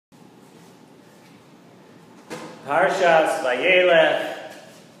Parshas Vayelech,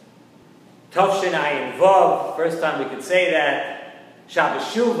 Tovshin Ayin Vav, first time we could say that, Shabbos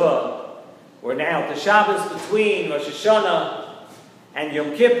Shuva. We're now the Shabbos between Rosh Hashanah and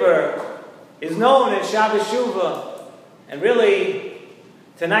Yom Kippur is known as Shabbos Shuva. And really,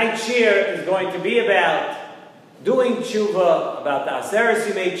 tonight's shir is going to be about doing tshuva, about the S.S.S.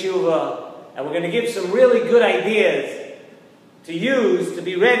 who made tshuva, and we're going to give some really good ideas to use to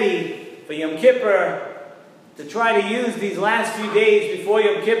be ready for Yom Kippur, to try to use these last few days before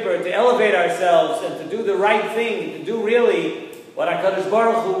Yom Kippur to elevate ourselves and to do the right thing, to do really what HaKadosh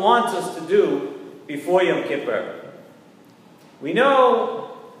Baruch Hu wants us to do before Yom Kippur. We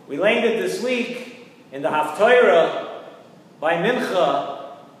know, we learned it this week in the Haftorah by Mincha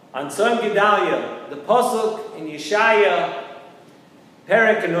on Tzom Gedalia, the Pasuk in Yeshaya,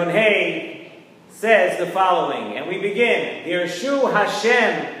 Perek Nun Hey, says the following, and we begin, Dirshu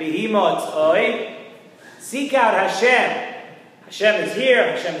Hashem Behimot Oy, seek out Hashem. Hashem is here,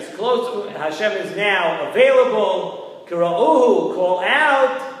 Hashem is close, Hashem is now available. Kira'uhu, call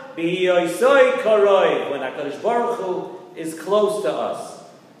out, B'yoisoi koroi, when HaKadosh Baruch Hu is close to us.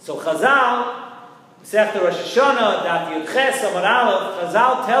 So Chazal, Sechta Rosh Hashanah, Daf Yudches Amar Aleph,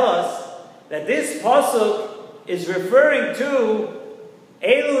 Chazal tell us that this pasuk is referring to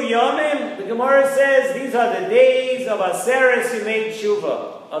Elu Yomim. The Gemara says these are the days of S.S.S. who made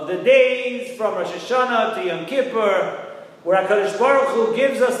Shuva, of the days from Rosh Hashanah to Yom Kippur, where HaKadosh Baruch Hu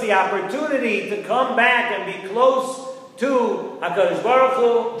gives us the opportunity to come back and be close to HaKadosh Baruch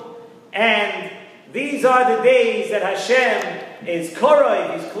Hu. And these are the days that Hashem is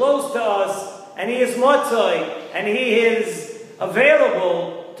koroi, He's close to us, and He is motzoi, and He is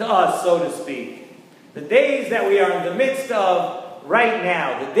available to us, so to speak. The days that we are in the midst of right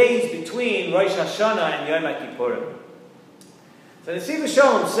now, the days between Rosh Hashanah and Yom Kippur. So Nesivos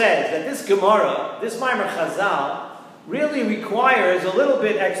Shalom says that this Gemara, this Maimer Chazal, really requires a little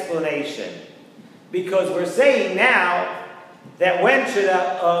bit explanation. Because we're saying now that when should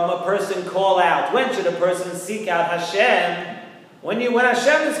a person call out? When should a person seek out Hashem? When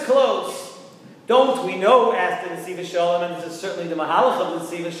Hashem is close. Don't we know, asked the Nesivos Shalom, and this is certainly the Mahalach of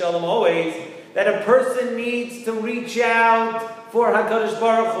the Nesivos Shalom always, that a person needs to reach out for HaKadosh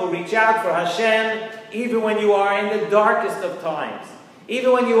Baruch Hu, reach out for Hashem, even when you are in the darkest of times.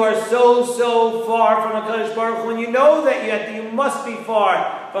 Even when you are so far from HaKadosh Baruch Hu, when you know that you must be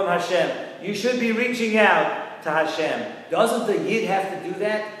far from Hashem, you should be reaching out to Hashem. Doesn't the Yid have to do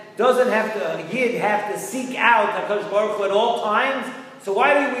that? Doesn't a Yid have to seek out HaKadosh Baruch Hu at all times? So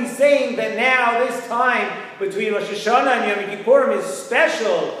why are we saying that now, this time between Rosh Hashanah and Yom Kippur is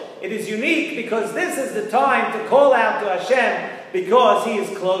special? It is unique because this is the time to call out to Hashem because He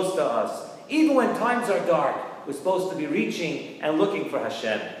is close to us. Even when times are dark, we're supposed to be reaching and looking for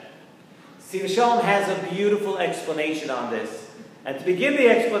Hashem. Nesivos Shalom has a beautiful explanation on this. And to begin the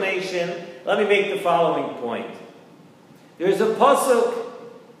explanation, let me make the following point. There is a pasuk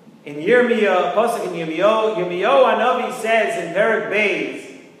in Yirmiyah, Yirmiyahu Hanavi says in Perek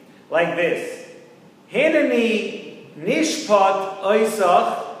Beis like this: Hineni nishpat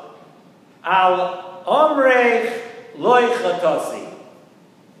oisach al omrech loy chatasi.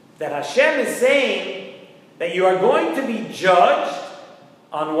 That Hashem is saying that you are going to be judged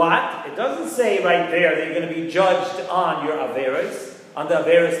on what? It doesn't say right there that you're going to be judged on your averos, on the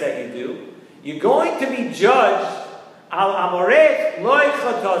averos that you do. You're going to be judged al amorech loy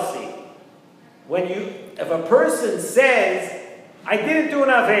chatasi. If a person says, I didn't do an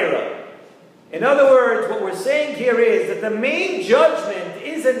avera. In other words, what we're saying here is that the main judgment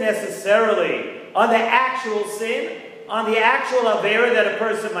isn't necessarily on the actual sin, on the actual avera that a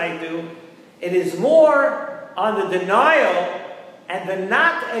person might do. It is more on the denial and the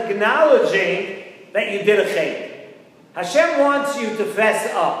not acknowledging that you did a chet. Hashem wants you to fess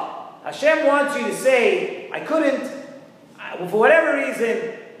up. Hashem wants you to say, I couldn't, for whatever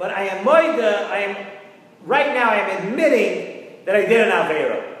reason, but I am right now I am admitting that I did an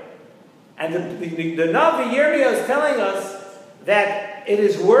avera. And the Navi Yirmiyah is telling us that it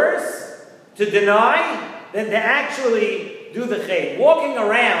is worse to deny than to actually do the chet. Walking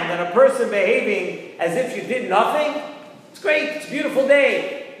around and a person behaving as if you did nothing, it's great, it's a beautiful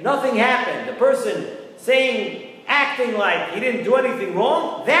day, nothing happened. The person acting like he didn't do anything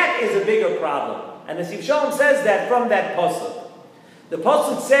wrong, that is a bigger problem. And Nesivos Shalom says that from that pasuk. The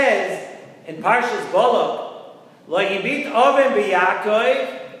pasuk says in Parshas Balak, Lo yibit oven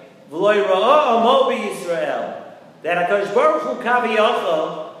b'Yaakov, v'lo yira'ah amo b'Yisrael. That HaKadosh Baruch Hu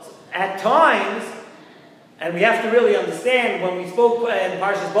kaviyachol, at times, and we have to really understand, when we spoke in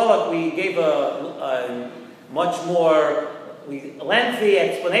Parshas Balak, we gave a much more lengthy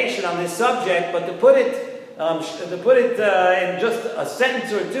explanation on this subject, but to put it in just a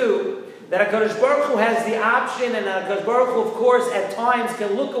sentence or two, that HaKadosh Baruch Hu has the option, and HaKadosh Baruch Hu, of course, at times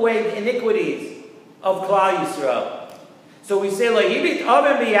can look away the iniquities of Klal Yisrael. So we say, Lahibit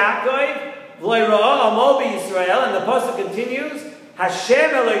Avim b'Yakov, V'loi Ra'ah Amo b'Yisrael, and the pasuk continues,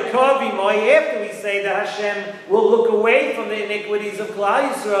 Hashem Elokav Imoy. After we say that Hashem will look away from the iniquities of Klal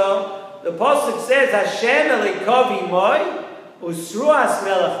Yisrael, the pasuk says, Hashem Elokav Imoy, Usruas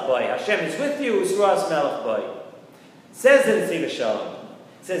Melech Boy. Hashem is with you, Usruas Melech Boy. Says in Nesivos Shalom.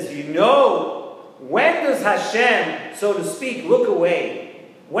 It says, you know, when does Hashem, so to speak, look away?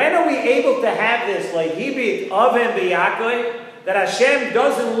 When are we able to have this, like Hibit Avim b'Yakov, that Hashem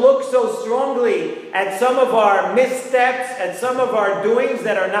doesn't look so strongly at some of our missteps, at some of our doings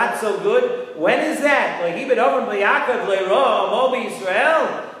that are not so good? When is that? Like Hibit Avim b'Yakov, Le'ro, Amo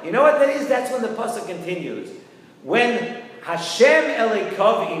b'Yisrael. You know what that is? That's when the pasuk continues. When Hashem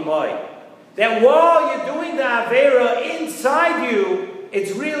Elikav Imoy, that while you're doing the Aveira inside you,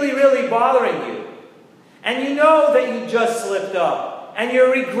 it's really, really bothering you. And you know that you just slipped up. And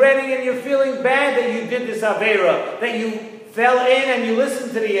you're regretting and you're feeling bad that you did this Aveira, that you fell in and you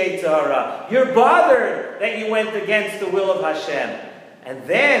listened to the Yetzer Hara. You're bothered that you went against the will of Hashem. And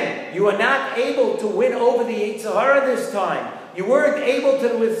then you are not able to win over the Yetzer Hara this time. You weren't able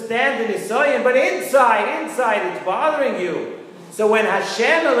to withstand the Nisayan, but inside it's bothering you. So when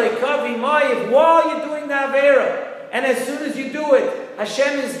Hashem Elikav Imoy, while you're doing the Aveira, and as soon as you do it,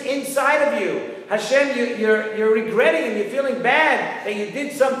 Hashem is inside of you. Hashem, you're regretting and you're feeling bad that you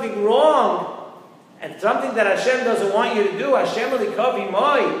did something wrong, and something that Hashem doesn't want you to do. Hashem Elikav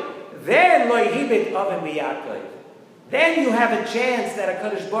Imoy. Then Lo'hibit Avim b'Yakov. Then you have a chance that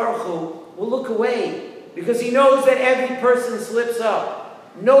HaKadosh Baruch Hu will look away. Because He knows that every person slips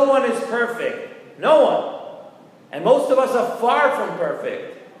up. No one is perfect. No one. And most of us are far from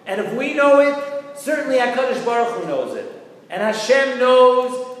perfect. And if we know it, certainly HaKadosh Baruch Hu knows it. And Hashem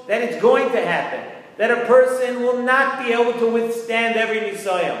knows that it's going to happen. That a person will not be able to withstand every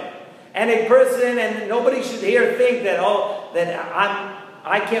Nisayim. And a person, and nobody should here think that,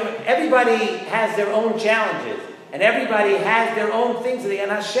 I can't. Everybody has their own challenges. And everybody has their own things.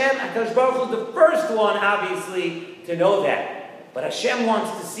 And Hashem, HaKadosh Baruch Hu is the first one, obviously, to know that. But Hashem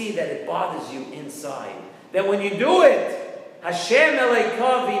wants to see that it bothers you inside. That when you do it, Hashem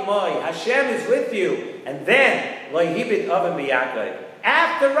Elikav Imoy, Hashem is with you. And then, Lo'hibit Avim b'Yakov.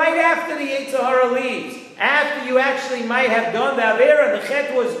 Right after the Yetzer Hara leaves, after you actually might have done the Avera, the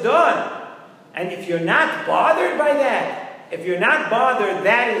Chet was done. And if you're not bothered by that,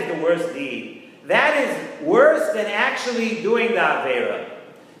 that is the worst deed. That is worse than actually doing the Avera.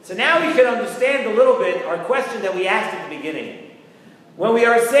 So now we can understand a little bit our question that we asked at the beginning. When we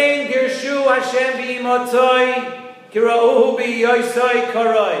are saying, Girshu Hashem b'imotzoi, kira'uhu b'yoisoi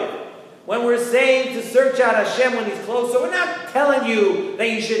karoi. When we're saying to search out Hashem when He's close, so we're not telling you that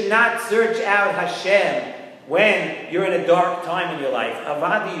you should not search out Hashem when you're in a dark time in your life.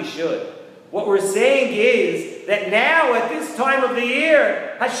 Avadi, you should. What we're saying is that now, at this time of the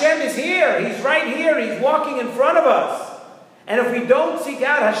year, Hashem is here. He's right here. He's walking in front of us. And if we don't seek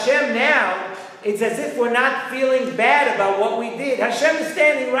out Hashem now, it's as if we're not feeling bad about what we did. Hashem is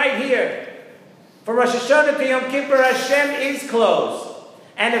standing right here. From Rosh Hashanah to Yom Kippur, Hashem is close.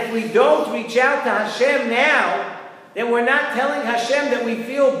 And if we don't reach out to Hashem now, then we're not telling Hashem that we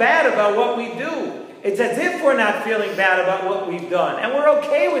feel bad about what we do. It's as if we're not feeling bad about what we've done. And we're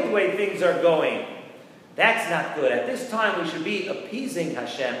okay with the way things are going. That's not good. At this time, we should be appeasing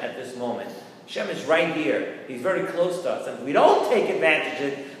Hashem at this moment. Hashem is right here. He's very close to us. And if we don't take advantage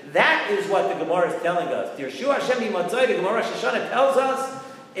of it, that is what the Gemara is telling us. The Yeshua Hashem b'Motzoi, the Gemara Rosh Hashanah tells us,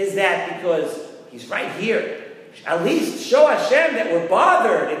 is that because He's right here. At least show Hashem that we're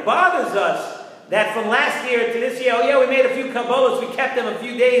bothered. It bothers us that from last year to this year, we made a few Kabbalahs, we kept them a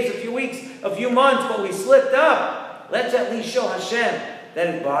few days, a few weeks, a few months, but we slipped up. Let's at least show Hashem that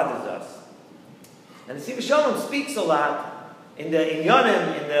it bothers us. And the Nesivos Shalom speaks a lot in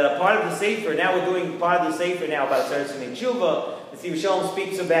Yonim, in the part of the Sefer. Now we're doing part of the Sefer now about S.S.S. Shuva. The Nesivos Shalom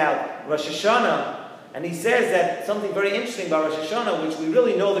speaks about Rosh Hashanah. And he says that something very interesting about Rosh Hashanah, which we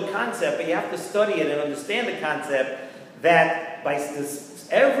really know the concept, but you have to study it and understand the concept, that by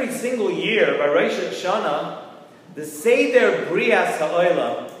every single year, by Rosh Hashanah, the Seder Brias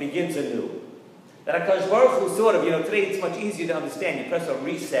HaOlam begins anew. That HaKadosh Baruch Hu sort of, today it's much easier to understand. You press a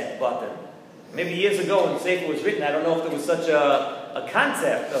reset button. Maybe years ago when the Sefer was written, I don't know if there was such a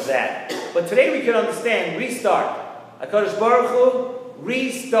concept of that. But today we can understand restart. HaKadosh Baruch Hu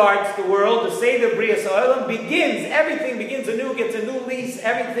restarts the world. The Seder Brias HaOlam begins. Everything begins anew, gets a new lease,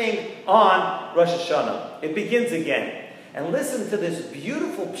 everything on Rosh Hashanah. It begins again. And listen to this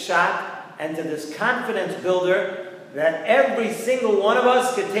beautiful pshat and to this confidence builder that every single one of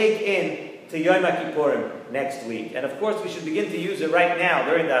us could take in to Yom Kippur next week. And of course, we should begin to use it right now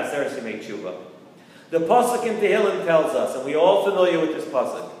during the S.S.S.S. Vayelech Shuva. The pasuk in Tehillim tells us, and we're all familiar with this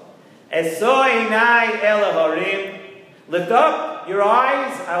pasuk, lift up your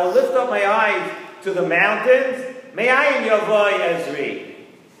eyes, I will lift up my eyes to the mountains.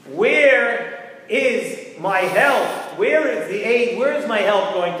 Where is my help? Where is the aid? Where is my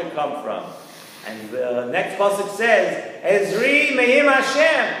help going to come from? And the next pasuk says, Ezri me'im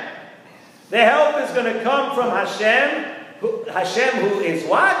Hashem. The help is going to come from Hashem. Hashem who is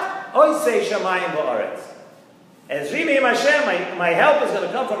what? Oisei shamayim va'aretz. Ezri me'im Hashem. My help is going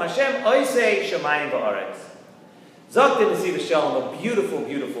to come from Hashem. Oisei shamayim va'aretz. Zok the Nesivos Shalom, a beautiful,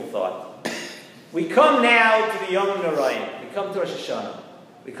 beautiful thought. We come now to the Yom Narayim. We come to Rosh Hashanah.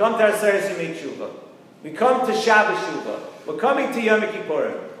 We come to S.S.S. Vayelech Shuva. We come to Shabbat Shuva. We're coming to Yom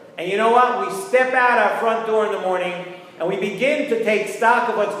Kippur. And you know what? We step out our front door in the morning and we begin to take stock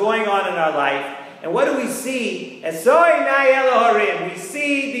of what's going on in our life. And what do we see? We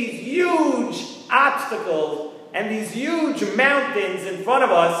see these huge obstacles and these huge mountains in front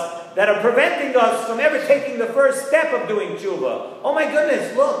of us that are preventing us from ever taking the first step of doing tshuva. Oh my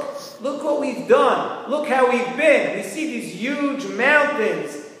goodness, look what we've done. Look how we've been. We see these huge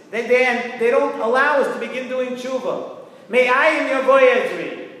mountains. They don't allow us to begin doing tshuva.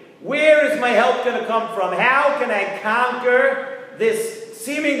 Where is my help going to come from? How can I conquer this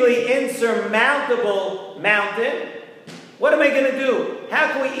seemingly insurmountable mountain? What am I going to do?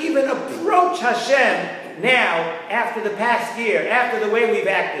 How can we even approach Hashem now, after the past year, after the way we've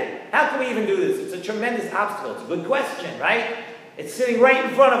acted? How can we even do this? It's a tremendous obstacle. It's a good question, right? It's sitting right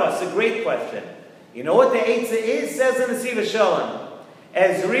in front of us. A great question. You know what the Eitzah is? Says in the Nesivos Shalom.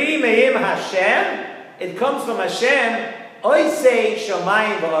 Ezri me'im Hashem. It comes from Hashem. Oisei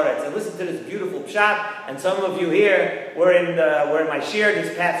shamayim va'aretz. And listen to this beautiful pshat. And some of you here were in my shir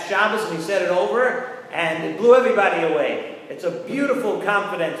this past Shabbos, and we said it over, and it blew everybody away. It's a beautiful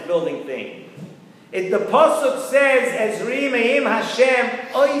confidence-building thing. The pasuk says, Ezri me'im Hashem,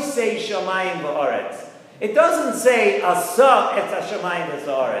 oisei shamayim va'aretz. It doesn't say, Asa et hashamayim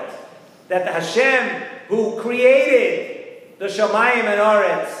v'aretz. That the Hashem who created the shamayim and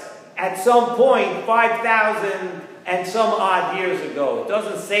aretz at some point, 5,000 and some odd years ago. It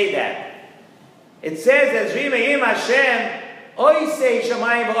doesn't say that. It says, Ezri me'im Hashem, oisei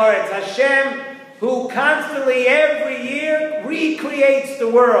shamayim v'aretz. Hashem who constantly, every year, recreates the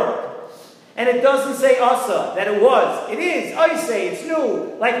world. And it doesn't say Asa, that it was. It is. Oisei, it's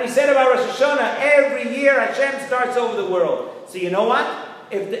new. Like we said about Rosh Hashanah, every year Hashem starts over the world. So you know what?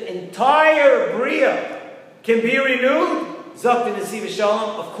 If the entire Bria can be renewed, Zok the Nesivos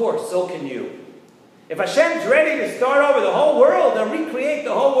Shalom, of course, so can you. If Hashem's ready to start over the whole world and recreate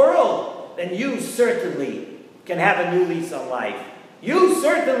the whole world, then you certainly can have a new lease on life. You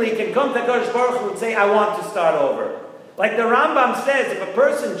certainly can come to HaKadosh Baruch Hu and say, I want to start over. Like the Rambam says, if a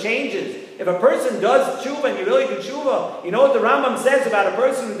person changes, if a person does tshuva and you really do tshuva, you know what the Rambam says about a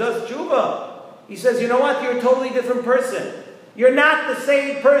person who does tshuva? He says, you know what? You're a totally different person. You're not the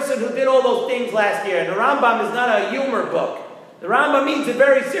same person who did all those things last year. And the Rambam is not a humor book. The Rambam means it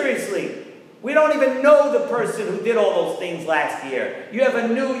very seriously. We don't even know the person who did all those things last year. You're a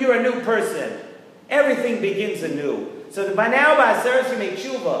new person. Everything begins anew. So by now, by S.S.S. Vayelech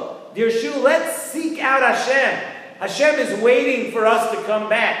Shuva, dear Shu, let's seek out Hashem. Hashem is waiting for us to come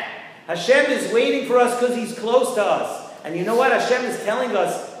back. Hashem is waiting for us because He's close to us. And you know what? Hashem is telling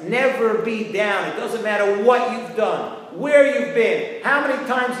us, never be down. It doesn't matter what you've done, where you've been, how many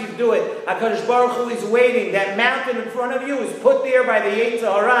times you do it. HaKadosh Baruch Hu is waiting. That mountain in front of you is put there by the Yetzer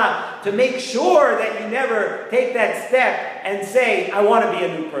Hara to make sure that you never take that step and say, I want to be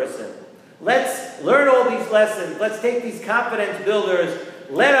a new person. Let's learn all these lessons. Let's take these confidence builders.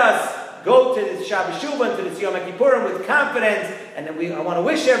 Let us go to this Shabbat Shuva and to this Yom Kippur with confidence. And then I want to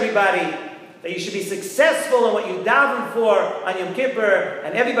wish everybody that you should be successful in what you daven for on Yom Kippur,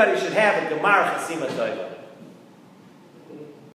 and everybody should have a Gemar Chasima Tova.